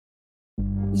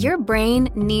Your brain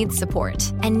needs support,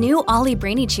 and new Ollie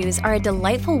Brainy Chews are a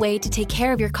delightful way to take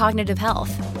care of your cognitive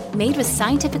health. Made with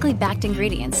scientifically backed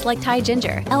ingredients like Thai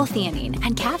ginger, L-theanine,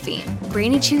 and caffeine,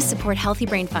 Brainy Chews support healthy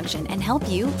brain function and help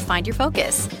you find your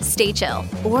focus, stay chill,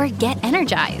 or get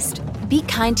energized. Be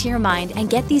kind to your mind and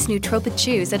get these nootropic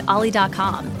chews at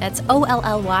ollie.com. That's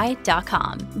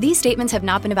OLLY.com. These statements have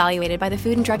not been evaluated by the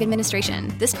Food and Drug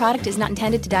Administration. This product is not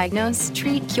intended to diagnose,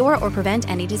 treat, cure, or prevent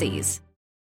any disease.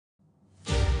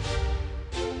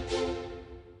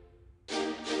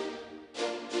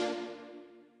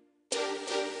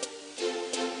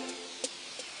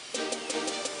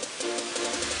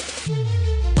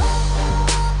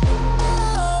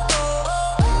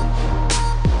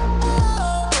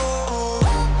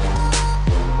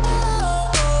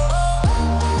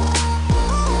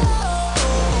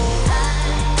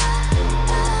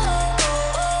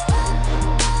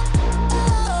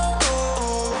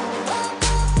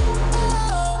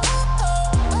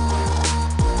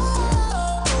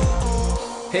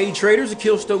 Hey traders,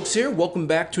 Akil Stokes here. Welcome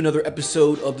back to another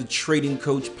episode of the Trading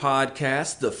Coach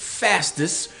Podcast, the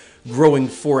fastest growing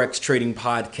Forex trading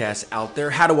podcast out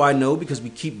there. How do I know? Because we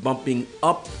keep bumping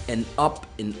up and up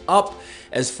and up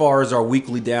as far as our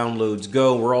weekly downloads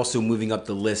go. We're also moving up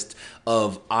the list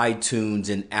of iTunes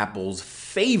and Apple's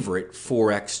favorite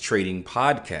Forex trading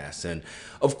podcasts. And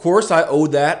of course, I owe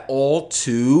that all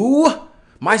to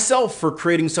myself for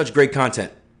creating such great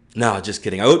content. No, just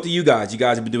kidding. I owe it to you guys. You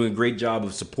guys have been doing a great job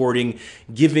of supporting,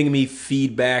 giving me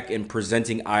feedback, and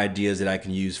presenting ideas that I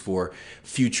can use for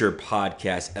future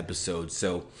podcast episodes.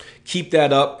 So keep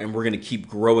that up, and we're going to keep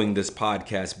growing this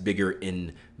podcast bigger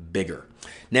and bigger.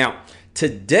 Now,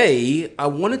 today, I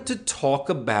wanted to talk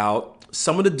about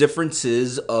some of the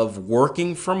differences of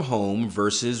working from home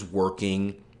versus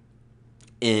working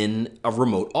in a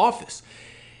remote office.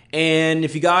 And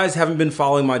if you guys haven't been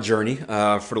following my journey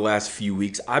for the last few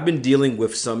weeks, I've been dealing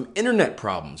with some internet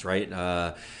problems, right?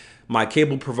 My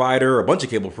cable provider, a bunch of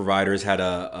cable providers had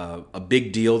a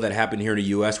big deal that happened here in the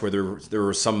U.S. where there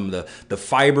were the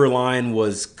fiber line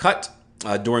was cut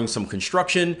during some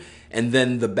construction, and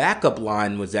then the backup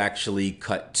line was actually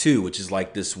cut too, which is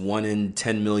like this 1 in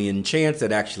 10 million chance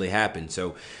that actually happened.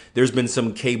 So there's been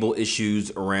some cable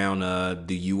issues around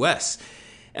the U.S.,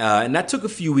 and that took a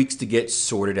few weeks to get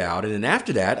sorted out. And then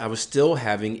after that, I was still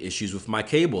having issues with my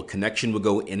cable. Connection would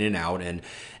go in and out. And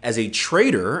as a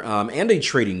trader and a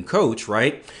trading coach,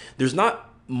 right, there's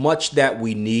not much that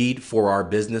we need for our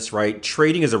business, right?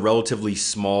 Trading is a relatively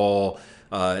small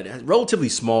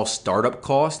startup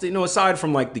cost. You know, aside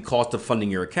from like the cost of funding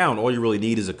your account, all you really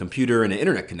need is a computer and an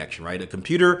internet connection, right? A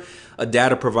computer, a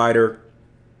data provider,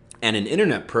 and an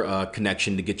internet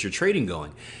connection to get your trading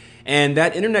going. And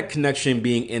that internet connection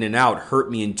being in and out hurt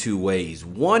me in two ways.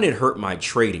 One, it hurt my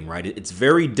trading, right? It's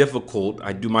very difficult.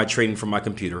 I do my trading from my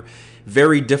computer.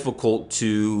 Very difficult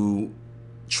to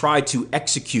try to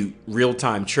execute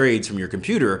real-time trades from your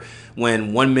computer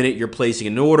when 1 minute you're placing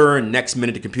an order and next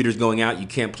minute the computer's going out, you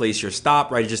can't place your stop,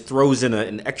 right? It just throws in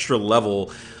an extra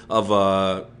level of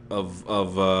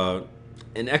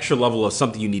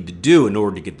something you need to do in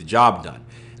order to get the job done.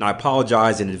 And I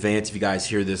apologize in advance if you guys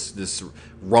hear this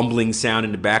rumbling sound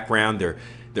in the background.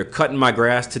 They're cutting my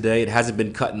grass today. It hasn't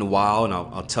been cut in a while, and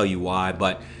I'll tell you why.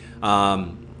 But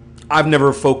I've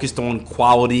never focused on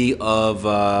quality of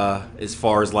as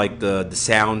far as like the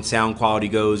sound quality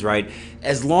goes, right?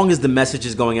 As long as the message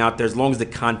is going out there, as long as the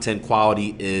content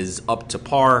quality is up to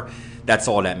par, that's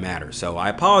all that matters. So I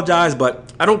apologize,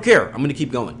 but I don't care. I'm going to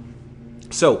keep going.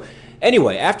 So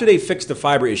anyway, after they fixed the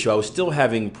fiber issue, I was still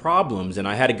having problems, and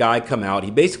I had a guy come out.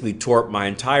 He basically tore up my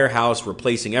entire house,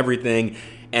 replacing everything,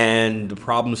 and the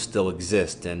problems still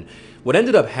exist. And what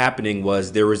ended up happening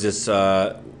was there was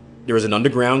an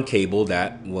underground cable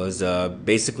that was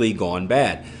basically gone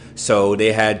bad. So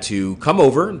they had to come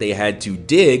over, they had to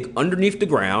dig underneath the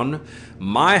ground,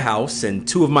 my house and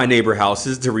two of my neighbor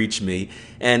houses to reach me,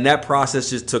 and that process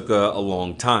just took a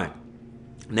long time.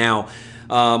 Now,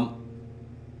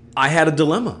 I had a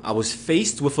dilemma. I was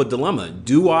faced with a dilemma.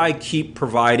 Do I keep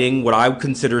providing what I would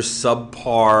consider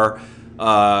subpar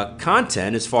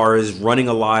content as far as running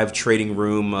a live trading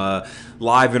room,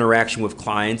 live interaction with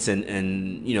clients,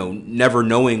 and never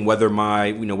knowing whether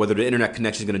whether the internet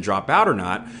connection is going to drop out or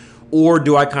not, or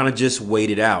do I kind of just wait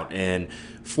it out? And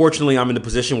fortunately, I'm in a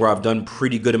position where I've done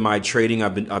pretty good in my trading.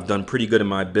 I've done pretty good in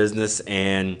my business,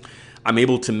 and I'm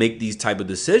able to make these type of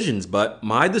decisions. But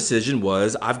my decision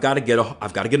was I've got to get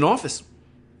an office.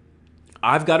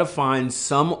 I've got to find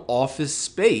some office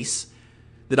space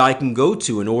that I can go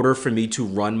to in order for me to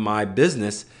run my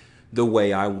business the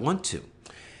way I want to.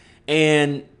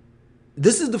 And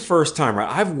this is the first time, right?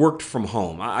 I've worked from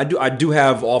home. I do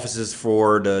have offices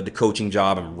for the coaching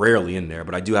job. I'm rarely in there,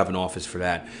 but I do have an office for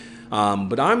that.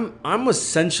 But I've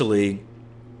essentially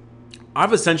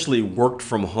worked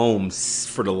from home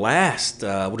for the last,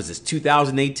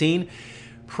 2018?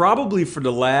 Probably for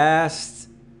the last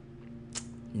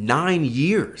 9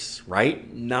 years,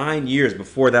 right? 9 years.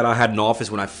 Before that, I had an office.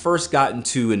 When I first got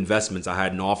into investments, I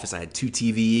had an office. I had 2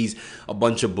 TVs, a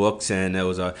bunch of books, and it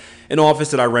was an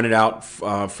office that I rented out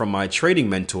from my trading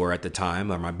mentor at the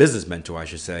time, or my business mentor, I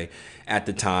should say, at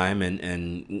the time.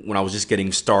 And when I was just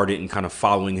getting started and kind of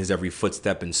following his every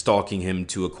footstep and stalking him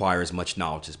to acquire as much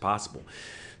knowledge as possible.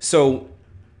 So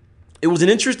it was an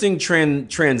interesting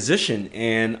transition,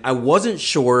 and I wasn't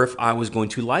sure if I was going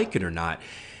to like it or not.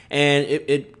 And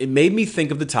it made me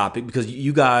think of the topic because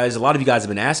a lot of you guys have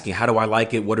been asking, how do I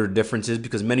like it? What are the differences?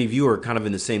 Because many of you are kind of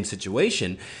in the same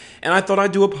situation. And I thought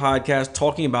I'd do a podcast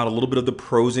talking about a little bit of the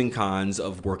pros and cons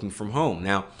of working from home.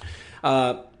 Now,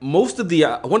 I want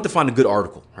to find a good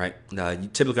article, right?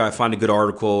 Typically, I find a good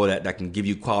article that can give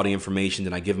you quality information,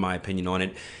 then I give my opinion on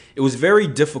it. It was very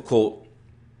difficult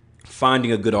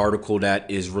finding a good article that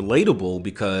is relatable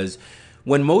because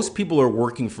when most people are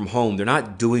working from home, they're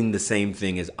not doing the same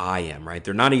thing as I am, right?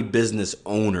 They're not a business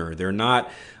owner. They're not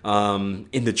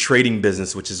in the trading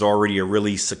business, which is already a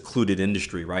really secluded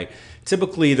industry, right?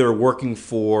 Typically, they're working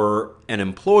for an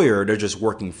employer. They're just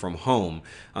working from home.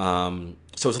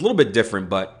 So it's a little bit different,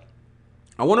 but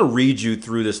I want to read you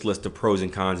through this list of pros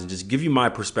and cons and just give you my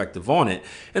perspective on it.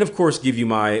 And of course, give you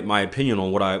my opinion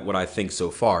on what I think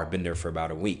so far. I've been there for about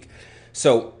a week.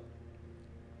 So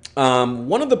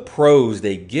one of the pros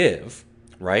they give,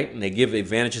 right, and they give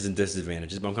advantages and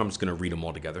disadvantages, but I'm just going to read them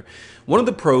all together. One of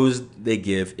the pros they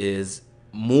give is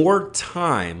more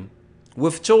time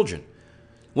with children.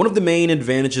 One of the main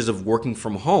advantages of working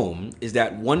from home is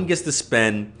that one gets to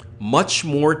spend much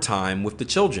more time with the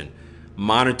children,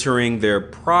 monitoring their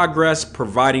progress,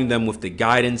 providing them with the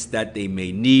guidance that they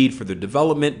may need for their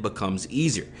development becomes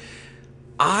easier.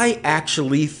 I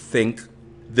actually think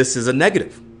this is a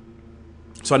negative.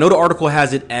 So I know the article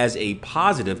has it as a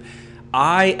positive.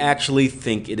 I actually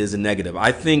think it is a negative.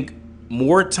 I think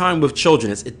more time with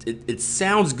children, it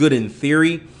sounds good in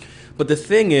theory, but the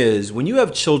thing is, when you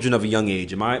have children of a young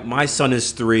age, and my son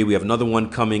is 3, we have another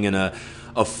one coming in a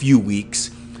few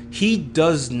weeks, he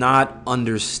does not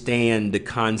understand the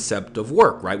concept of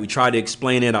work, right? We try to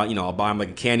explain it. I'll buy him like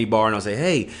a candy bar and I'll say,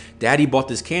 hey, daddy bought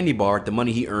this candy bar at the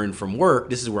money he earned from work.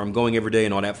 This is where I'm going every day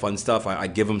and all that fun stuff. I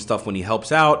give him stuff when he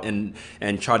helps out and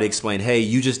try to explain, hey,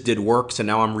 you just did work, so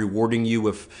now I'm rewarding you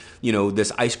with,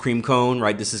 this ice cream cone,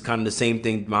 right? This is kind of the same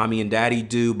thing mommy and daddy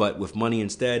do, but with money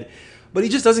instead. But he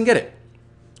just doesn't get it.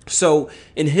 So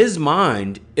in his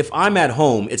mind, if I'm at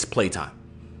home, it's playtime.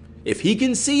 If he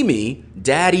can see me,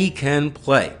 daddy can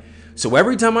play. So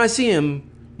every time I see him,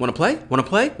 want to play?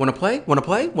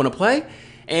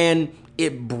 And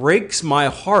it breaks my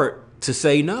heart to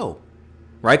say no,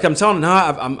 right? I'm telling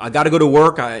him, I got to go to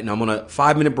work. I'm on a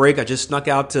 5-minute break. I just snuck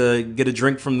out to get a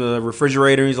drink from the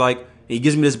refrigerator. He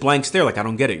gives me this blank stare like, I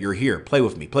don't get it. You're here. Play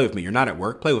with me. You're not at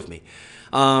work. Play with me.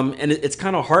 And it's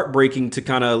kind of heartbreaking to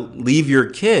kind of leave your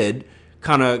kid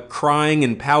kind of crying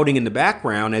and pouting in the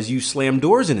background as you slam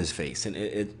doors in his face. And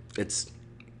it's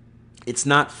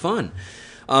not fun.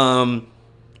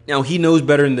 Now, he knows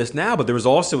better than this now, but there was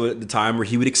also the time where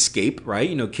he would escape, right?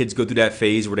 Kids go through that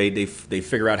phase where they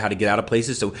figure out how to get out of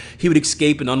places. So he would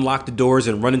escape and unlock the doors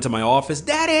and run into my office,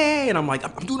 daddy! And I'm like,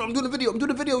 I'm doing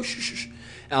a video, shh.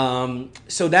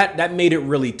 So that made it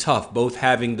really tough, both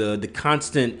having the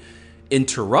constant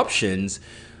interruptions,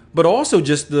 but also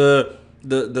just the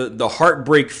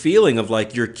heartbreak feeling of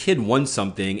like your kid wants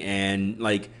something and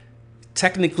like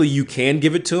technically you can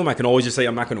give it to him. I can always just say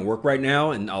I'm not going to work right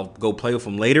now and I'll go play with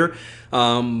him later.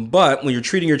 But when you're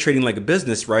treating your trading like a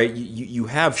business, right, you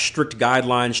have strict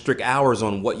guidelines, strict hours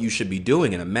on what you should be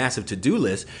doing and a massive to-do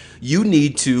list. You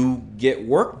need to get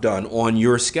work done on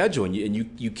your schedule and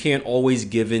you can't always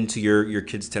give in to your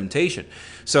kid's temptation.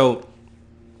 So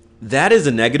that is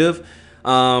a negative.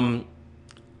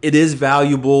 It is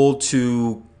valuable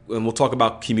to, and we'll talk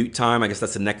about commute time. I guess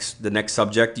that's the next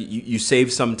subject. You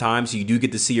save some time, so you do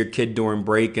get to see your kid during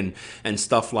break and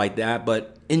stuff like that.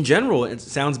 But in general, it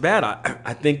sounds bad.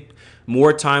 I think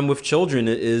more time with children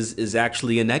is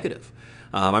actually a negative.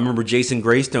 I remember Jason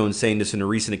Greystone saying this in a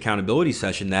recent accountability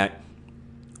session that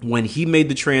when he made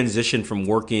the transition from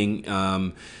working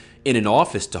in an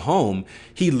office to home,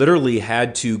 he literally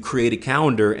had to create a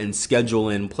calendar and schedule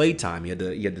in playtime. He had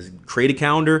to create a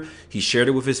calendar. He shared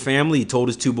it with his family. He told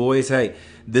his 2 boys, hey,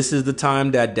 this is the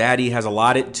time that daddy has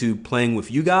allotted to playing with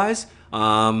you guys.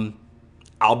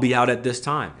 I'll be out at this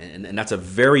time. And that's a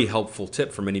very helpful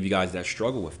tip for many of you guys that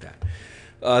struggle with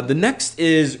that. The next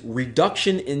is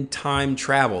reduction in time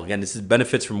travel. Again, this is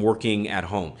benefits from working at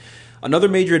home. Another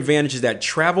major advantage is that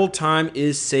travel time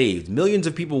is saved. Millions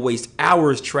of people waste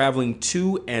hours traveling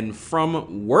to and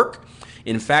from work.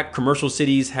 In fact, commercial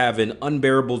cities have an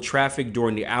unbearable traffic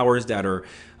during the hours that are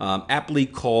aptly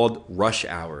called rush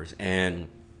hours. And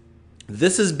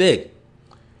this is big.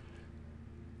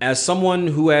 As someone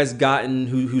who has gotten,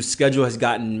 whose schedule has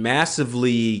gotten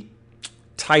massively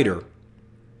tighter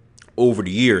over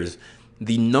the years,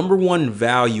 the number one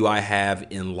value I have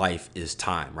in life is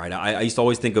time, right? I used to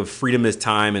always think of freedom as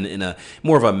time in a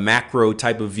more of a macro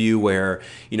type of view where,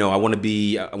 I want to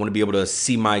be able to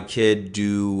see my kid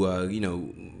do,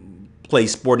 play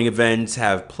sporting events,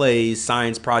 have plays,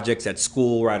 science projects at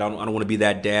school, right? I don't want to be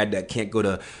that dad that can't go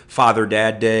to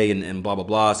Father-Dad Day and blah, blah,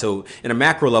 blah. So in a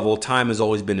macro level, time has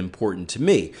always been important to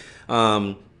me.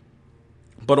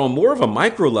 But on more of a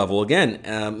micro level, again,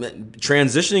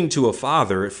 transitioning to a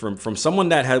father from someone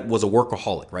that was a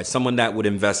workaholic, right? Someone that would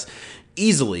invest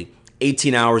easily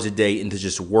 18 hours a day into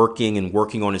just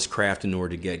working on his craft in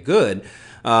order to get good.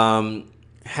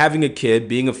 Having a kid,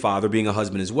 being a father, being a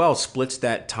husband as well, splits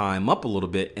that time up a little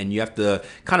bit, and you have to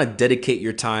kind of dedicate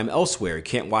your time elsewhere. You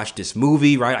can't watch this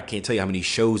movie, right? I can't tell you how many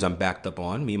shows I'm backed up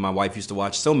on. Me and my wife used to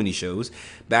watch so many shows,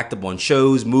 backed up on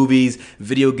shows, movies,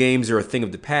 video games are a thing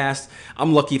of the past.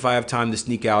 I'm lucky if I have time to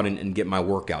sneak out and get my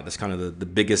workout. That's kind of the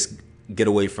biggest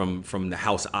getaway from the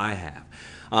house I have.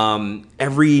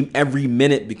 Every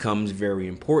minute becomes very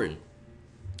important.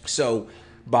 So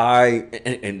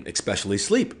and especially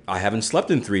sleep. I haven't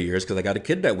slept in 3 years because I got a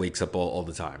kid that wakes up all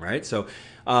the time, right? So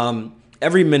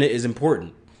every minute is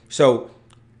important. So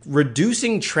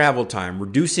reducing travel time,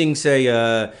 reducing, say,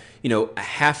 a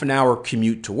half an hour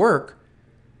commute to work,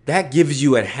 that gives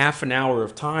you a half an hour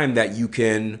of time that you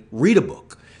can read a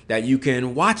book, that you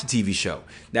can watch a TV show,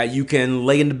 that you can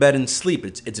lay in the bed and sleep.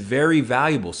 It's very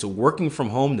valuable. So working from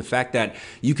home, the fact that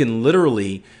you can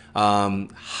literally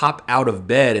hop out of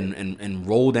bed and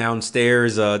roll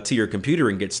downstairs to your computer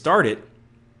and get started,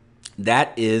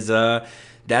 that is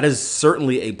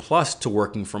certainly a plus to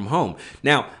working from home.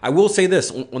 Now, I will say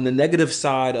this, on the negative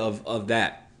side of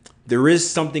that, there is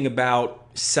something about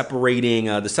separating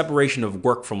the separation of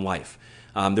work from life.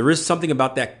 There is something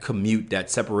about that commute that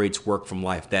separates work from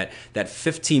life, that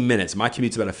 15 minutes. My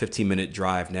commute's about a 15-minute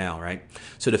drive now, right?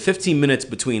 So the 15 minutes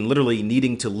between literally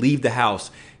needing to leave the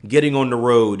house, getting on the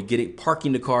road,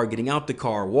 parking the car, getting out the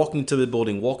car, walking to the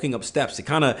building, walking up steps, it's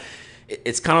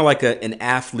kind of like an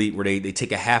athlete where they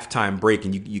take a halftime break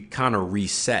and you kind of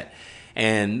reset.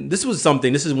 And this is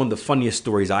one of the funniest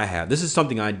stories I have. This is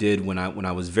something I did when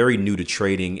I was very new to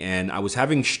trading, and I was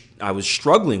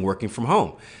struggling working from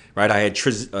home. Right, I had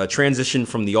transitioned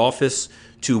from the office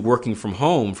to working from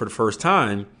home for the first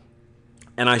time,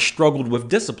 and I struggled with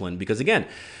discipline because, again,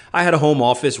 I had a home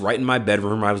office right in my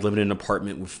bedroom. I was living in an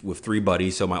apartment with three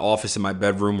buddies, so my office and my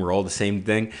bedroom were all the same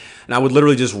thing, and I would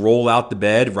literally just roll out the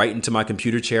bed right into my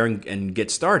computer chair and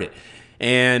get started.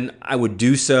 And I would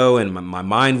do so, and my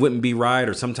mind wouldn't be right,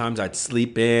 or sometimes I'd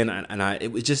sleep in, and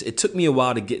it took me a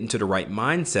while to get into the right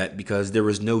mindset because there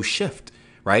was no shift,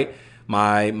 right?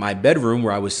 My bedroom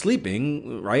where I was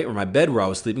sleeping, right, or my bed where I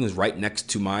was sleeping was right next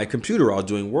to my computer I was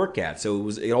doing work at. So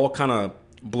it all kind of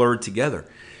blurred together.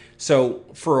 So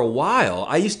for a while,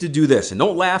 I used to do this, and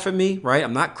don't laugh at me, right?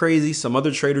 I'm not crazy. Some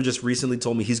other trader just recently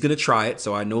told me he's going to try it,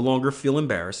 so I no longer feel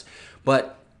embarrassed.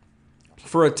 But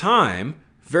for a time,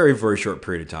 very, very short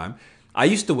period of time, I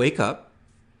used to wake up,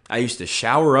 I used to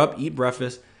shower up, eat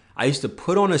breakfast, I used to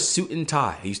put on a suit and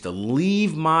tie. I used to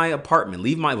leave my apartment,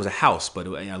 it was a house, but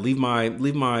leave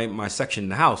my section in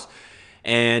the house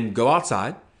and go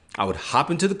outside. I would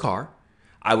hop into the car.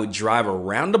 I would drive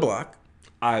around the block.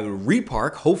 I would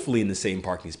repark, hopefully in the same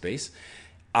parking space.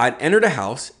 I'd enter the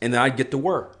house, and then I'd get to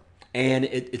work. And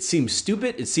it seems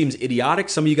stupid. It seems idiotic.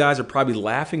 Some of you guys are probably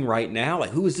laughing right now,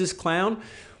 like, who is this clown?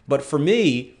 But for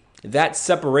me, that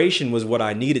separation was what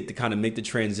I needed to kind of make the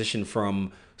transition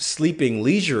from sleeping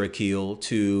leisure Akil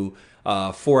to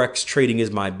Forex trading is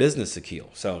my business Akil.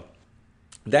 So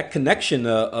that connection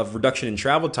of reduction in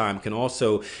travel time can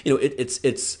also,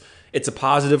 it's a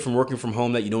positive from working from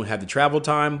home that you don't have the travel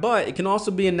time, but it can also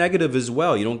be a negative as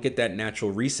well. You don't get that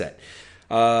natural reset.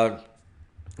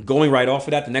 Going right off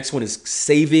of that, the next one is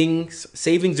savings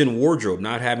in wardrobe.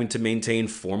 Not having to maintain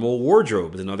formal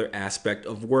wardrobe is another aspect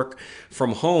of work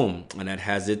from home, and that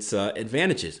has its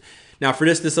advantages. Now, for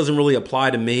this doesn't really apply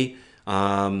to me.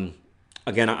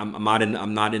 Again,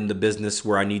 I'm not in the business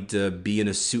where I need to be in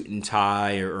a suit and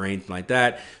tie or anything like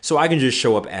that. So I can just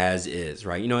show up as is,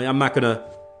 right? I'm not gonna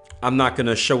I'm not going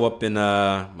to show up in,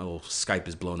 my little Skype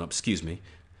is blown up, excuse me,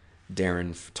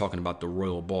 Darren, talking about the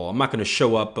Royal Ball. I'm not going to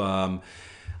show up,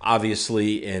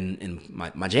 obviously, in my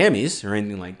jammies or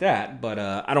anything like that, but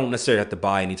I don't necessarily have to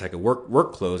buy any type of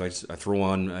work clothes. I throw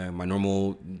on my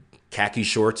normal khaki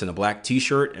shorts and a black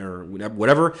t-shirt or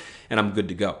whatever, and I'm good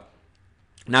to go.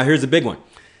 Now, here's the big one.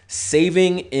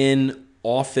 Saving in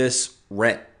office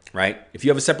rent. Right? If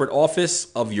you have a separate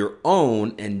office of your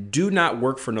own and do not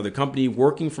work for another company,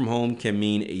 working from home can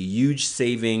mean a huge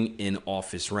saving in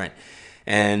office rent.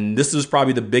 And this is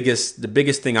probably the biggest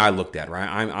thing I looked at, right?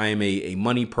 I am a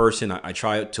money person. I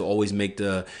try to always make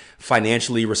the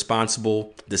financially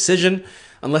responsible decision.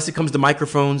 Unless it comes to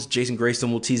microphones, Jason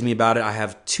Greystone will tease me about it. I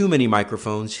have too many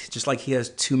microphones, just like he has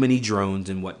too many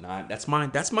drones and whatnot. That's my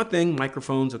thing,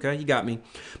 microphones, okay? You got me.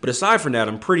 But aside from that,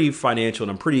 I'm pretty financial and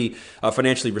I'm pretty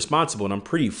financially responsible and I'm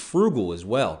pretty frugal as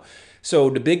well. So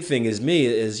the big thing is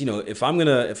if I'm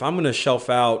gonna shelf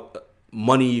out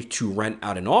money to rent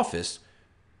out an office,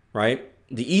 right?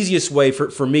 The easiest way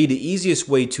for me, the easiest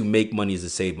way to make money is to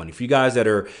save money. For you guys that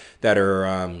are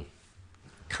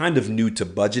kind of new to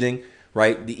budgeting,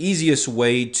 right? The easiest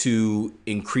way to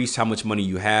increase how much money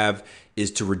you have is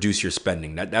to reduce your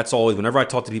spending. That's always, whenever I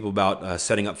talk to people about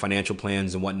setting up financial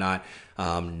plans and whatnot,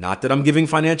 not that I'm giving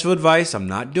financial advice. I'm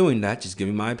not doing that, just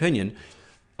giving my opinion.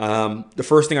 The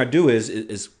first thing I do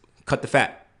is cut the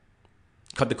fat.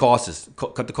 Cut the costs.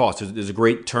 Cut the costs. There's a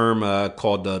great term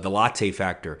called the latte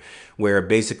factor, where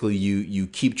basically you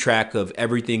keep track of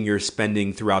everything you're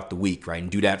spending throughout the week, right? And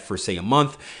do that for, say, a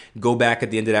month. Go back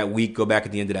at the end of that week, go back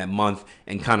at the end of that month,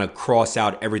 and kind of cross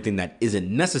out everything that isn't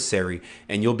necessary.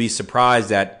 And you'll be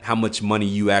surprised at how much money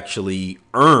you actually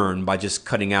earn by just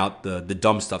cutting out the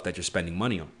dumb stuff that you're spending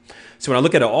money on. So when I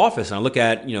look at an office and I look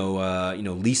at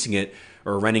leasing it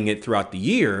or renting it throughout the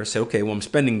year, say, okay, well, I'm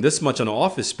spending this much on an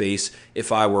office space.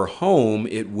 If I were home,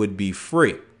 it would be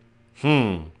free.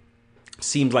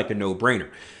 Seems like a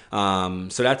no-brainer.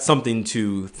 So that's something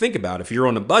to think about. If you're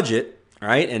on a budget,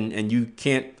 right, and you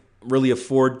can't really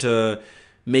afford to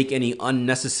make any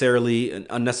unnecessary,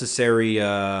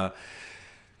 what's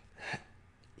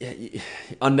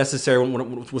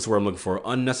the word I'm looking for?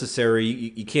 Unnecessary,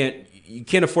 you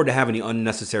can't afford to have any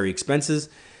unnecessary expenses.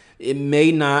 It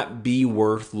may not be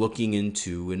worth looking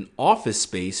into an office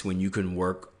space when you can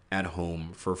work at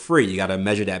home for free. You got to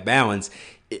measure that balance.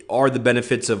 Are the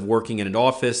benefits of working in an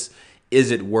office, is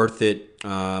it worth it?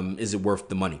 Is it worth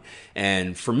the money?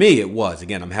 And for me, it was.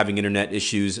 Again, I'm having internet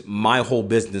issues. My whole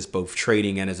business, both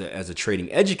trading and as a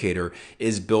trading educator,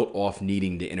 is built off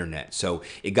needing the internet. So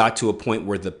it got to a point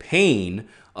where the pain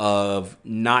of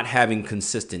not having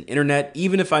consistent internet,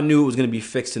 even if I knew it was going to be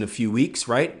fixed in a few weeks,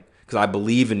 right? Because I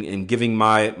believe in giving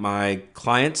my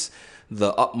clients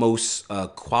the utmost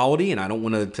quality, and I don't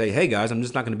want to say, hey guys, I'm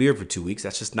just not going to be here for 2 weeks.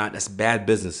 That's bad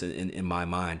business in my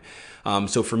mind.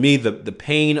 So for me, the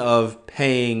pain of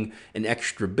paying an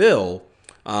extra bill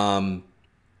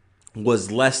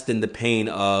was less than the pain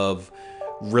of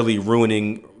really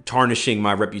tarnishing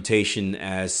my reputation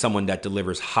as someone that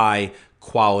delivers high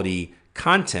quality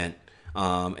content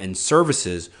and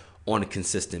services on a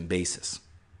consistent basis.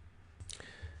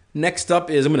 Next up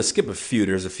is, I'm going to skip a few.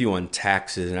 There's a few on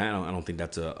taxes, and I don't think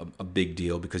that's a big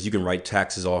deal because you can write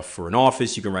taxes off for an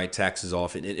office. You can write taxes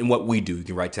off in what we do. You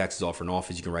can write taxes off for an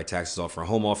office. You can write taxes off for a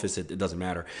home office. It doesn't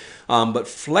matter. But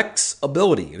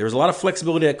flexibility. There's a lot of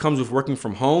flexibility that comes with working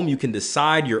from home. You can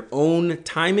decide your own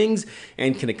timings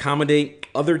and can accommodate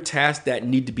other tasks that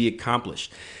need to be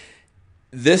accomplished.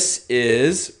 This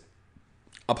is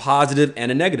a positive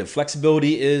and a negative.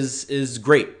 Flexibility is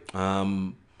great.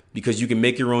 Because you can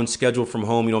make your own schedule from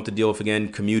home. You don't have to deal with, again,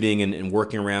 commuting and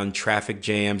working around traffic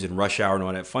jams and rush hour and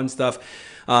all that fun stuff.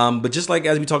 But just like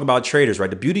as we talk about traders, right?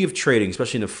 The beauty of trading,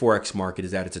 especially in the Forex market,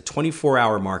 is that it's a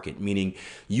 24-hour market, meaning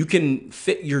you can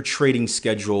fit your trading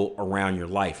schedule around your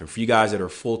life. And for you guys that are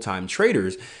full-time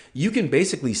traders, you can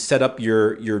basically set up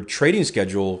your trading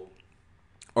schedule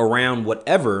around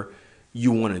whatever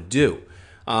you want to do.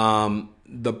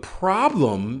 The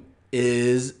problem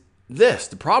is this.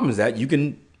 The problem is that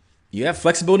you have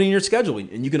flexibility in your schedule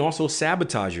and you can also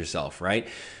sabotage yourself, right?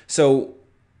 So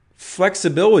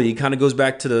flexibility kind of goes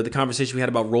back to the conversation we had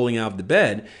about rolling out of the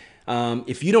bed.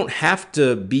 If you don't have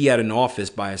to be at an office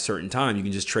by a certain time, you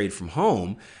can just trade from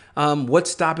home.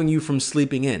 What's stopping you from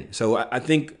sleeping in? So I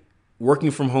think working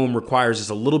from home requires just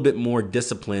a little bit more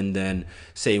discipline than,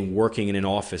 say, working in an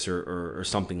office or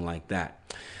something like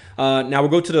that. Now we'll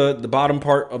go to the bottom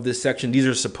part of this section. These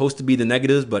are supposed to be the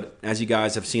negatives, but as you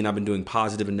guys have seen, I've been doing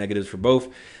positive and negatives for both.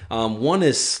 One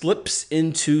is slips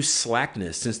into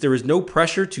slackness. Since there is no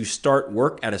pressure to start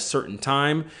work at a certain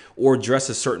time or dress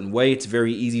a certain way, it's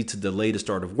very easy to delay the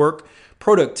start of work.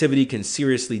 Productivity can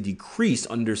seriously decrease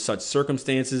under such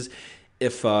circumstances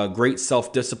if great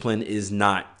self-discipline is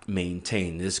not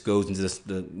maintained. This goes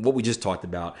into what we just talked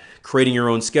about, creating your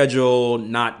own schedule,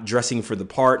 not dressing for the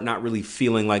part, not really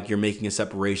feeling like you're making a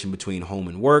separation between home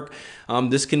and work.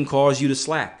 This can cause you to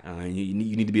slack. You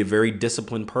need to be a very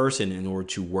disciplined person in order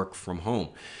to work from home.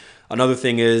 Another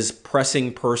thing is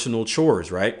pressing personal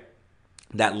chores, right?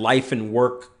 That life and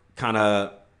work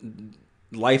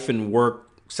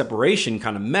separation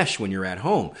kind of mesh when you're at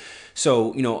home.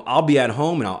 So, I'll be at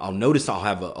home and I'll notice I'll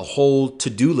have a whole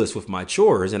to-do list with my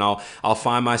chores, and I'll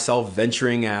find myself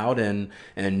venturing out and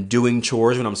doing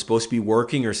chores when I'm supposed to be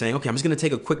working, or saying, okay, I'm just going to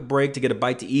take a quick break to get a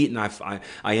bite to eat. And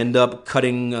I end up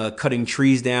cutting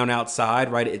trees down outside,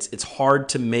 right? It's hard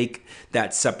to make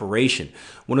that separation.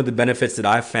 One of the benefits that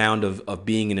I've found of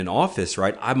being in an office,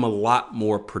 right? I'm a lot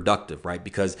more productive, right?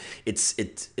 Because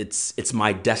it's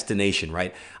my destination,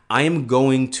 right? I am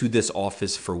going to this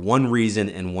office for one reason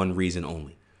and one reason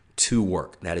only: to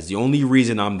work. That is the only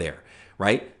reason I'm there,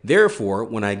 right? Therefore,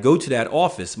 when I go to that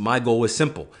office, my goal is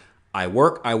simple. I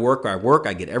work,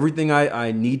 I get everything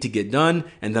I need to get done,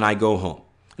 and then I go home.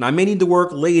 And I may need to work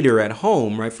later at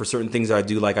home, right, for certain things I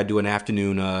do, like I do an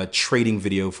afternoon trading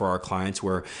video for our clients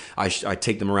where I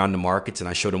take them around the markets and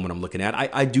I show them what I'm looking at.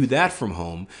 I do that from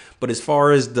home. But as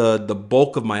far as the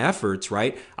bulk of my efforts,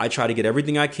 right, I try to get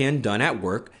everything I can done at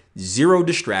work. Zero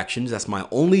distractions. That's my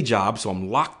only job. So I'm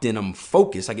locked in. I'm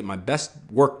focused. I get my best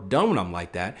work done when I'm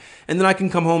like that. And then I can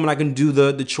come home and I can do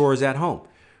the chores at home,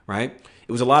 right?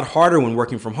 It was a lot harder when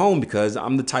working from home because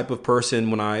I'm the type of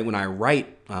person when I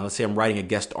write, let's say I'm writing a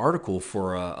guest article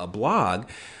for a blog,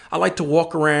 I like to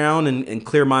walk around and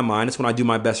clear my mind. It's when I do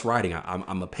my best writing.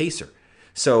 I'm a pacer.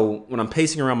 So when I'm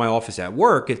pacing around my office at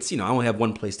work, it's, I only have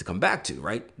one place to come back to,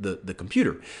 right? The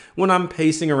computer. When I'm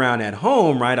pacing around at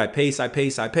home, right? I pace.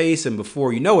 And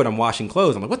before you know it, I'm washing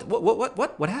clothes. I'm like,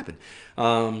 what happened?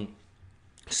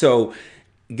 So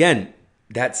again,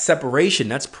 that separation,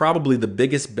 that's probably the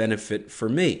biggest benefit for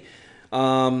me.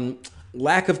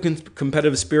 Lack of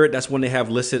competitive spirit, that's one they have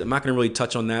listed. I'm not going to really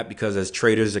touch on that because as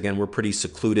traders, again, we're pretty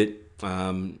secluded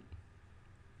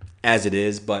as it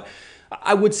is. But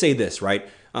I would say this, right?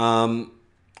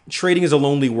 Trading is a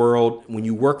lonely world. When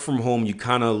you work from home, you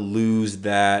kind of lose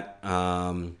that.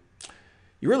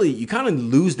 You kind of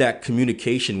lose that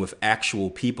communication with actual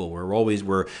people.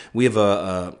 We have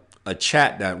a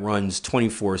chat that runs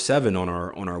 24/7 on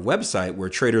our website where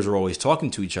traders are always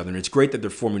talking to each other, and it's great that they're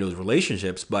forming those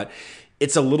relationships. But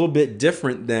it's a little bit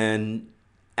different than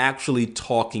actually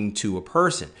talking to a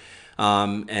person.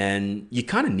 And you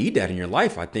kind of need that in your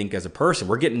life, I think, as a person.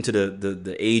 We're getting to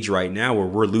the age right now where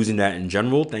we're losing that in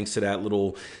general, thanks to that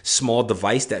little small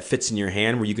device that fits in your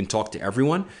hand where you can talk to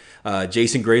everyone.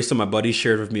 Jason Grayson, my buddy,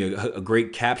 shared with me a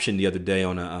great caption the other day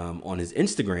on his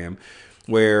Instagram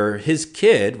where his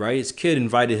kid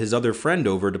invited his other friend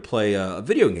over to play a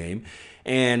video game.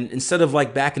 And instead of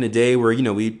like back in the day where,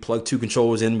 we plug two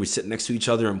controllers in, we sit next to each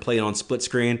other and play it on split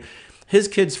screen, his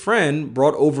kid's friend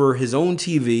brought over his own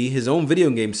TV, his own video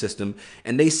game system,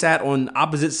 and they sat on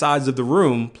opposite sides of the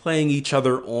room playing each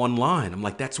other online. I'm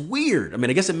like, that's weird. I mean,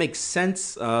 I guess it makes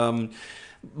sense,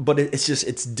 but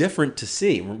it's different to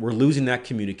see. We're losing that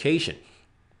communication.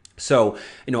 So,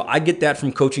 I get that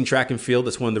from coaching track and field.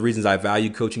 That's one of the reasons I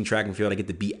value coaching track and field. I get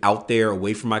to be out there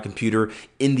away from my computer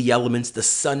in the elements. The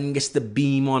sun gets to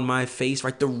beam on my face,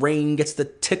 right? The rain gets to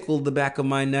tickle the back of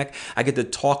my neck. I get to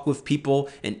talk with people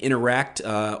and interact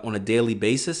on a daily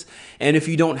basis. And if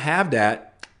you don't have that,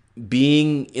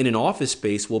 being in an office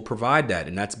space will provide that,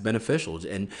 and that's beneficial.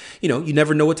 And you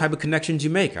never know what type of connections you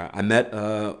make. I met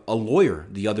a lawyer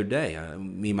the other day.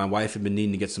 Me and my wife have been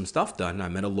needing to get some stuff done. I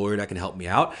met a lawyer that can help me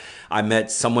out. I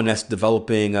met someone that's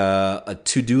developing a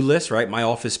to-do list, right? My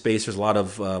office space, there's a lot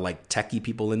of like techie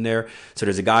people in there. So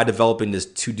there's a guy developing this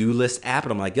to-do list app,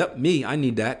 and I'm like, yep, I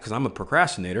need that because I'm a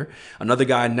procrastinator. Another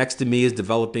guy next to me is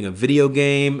developing a video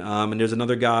game, and there's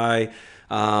another guy.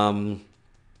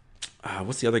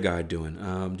 What's the other guy doing?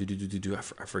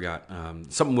 I forgot.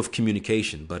 Something with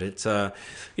communication, but it's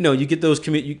you get those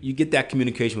you get that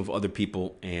communication with other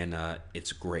people, and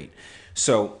it's great.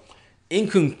 So, in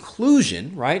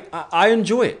conclusion, right, I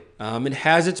enjoy it. It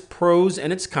has its pros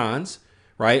and its cons,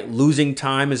 right? Losing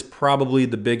time is probably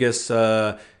the biggest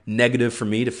negative for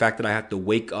me. The fact that I have to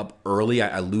wake up early,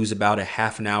 I lose about a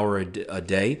half an hour a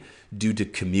day due to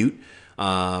commute.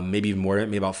 maybe even more,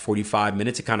 maybe about 45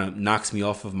 minutes. It kind of knocks me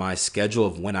off of my schedule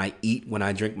of when I eat, when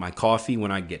I drink my coffee,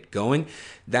 when I get going.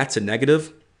 That's a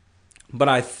negative. But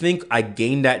I think I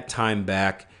gained that time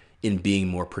back in being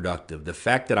more productive. The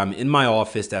fact that I'm in my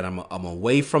office, that I'm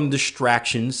away from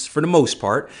distractions for the most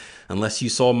part, unless you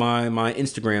saw my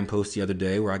Instagram post the other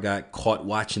day where I got caught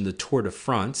watching the Tour de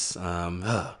France.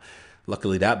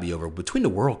 Luckily, that'd be over. Between the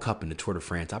World Cup and the Tour de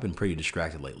France, I've been pretty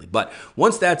distracted lately. But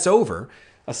once that's over,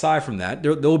 aside from that,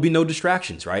 there will be no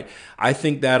distractions, right? I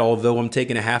think that although I'm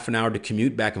taking a half an hour to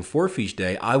commute back and forth each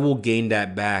day, I will gain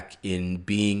that back in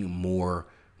being more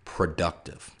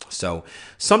productive. So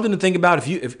something to think about.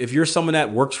 If you're someone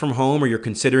that works from home or you're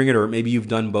considering it, or maybe you've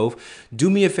done both, do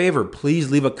me a favor. Please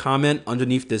leave a comment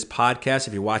underneath this podcast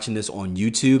if you're watching this on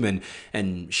YouTube,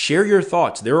 and share your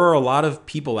thoughts. There are a lot of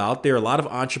people out there, a lot of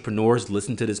entrepreneurs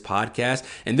listen to this podcast,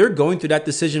 and they're going through that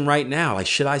decision right now. Like,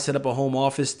 should I set up a home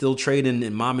office, still trade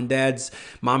in mom and dad's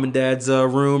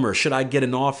room, or should I get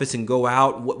an office and go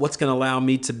out? What's going to allow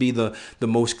me to be the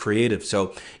most creative?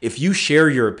 So if you share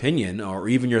your opinion or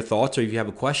even your thoughts, or if you have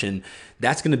a question,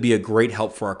 that's going to be a great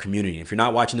help for our community. If you're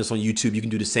not watching this on YouTube, you can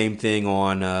do the same thing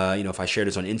on, if I share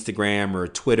this on Instagram or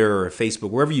Twitter or Facebook,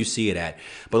 wherever you see it at.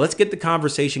 But let's get the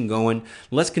conversation going.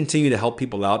 Let's continue to help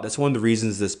people out. That's one of the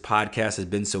reasons this podcast has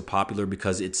been so popular,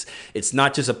 because it's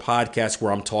not just a podcast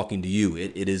where I'm talking to you.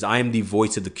 It is, I am the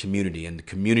voice of the community, and the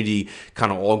community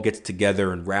kind of all gets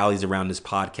together and rallies around this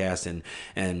podcast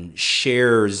and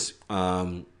shares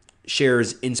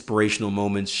inspirational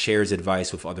moments, shares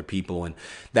advice with other people, and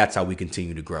that's how we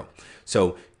continue to grow.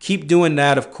 So keep doing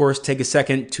that. Of course, take a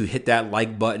second to hit that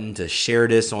like button, to share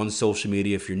this on social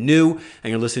media. If you're new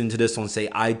and you're listening to this on, say,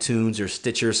 iTunes or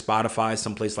Stitcher, Spotify,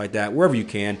 someplace like that, wherever you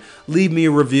can, leave me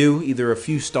a review, either a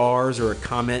few stars or a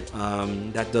comment.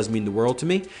 That does mean the world to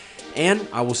me. And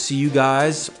I will see you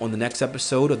guys on the next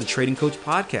episode of the Trading Coach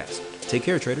Podcast. Take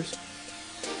care, traders.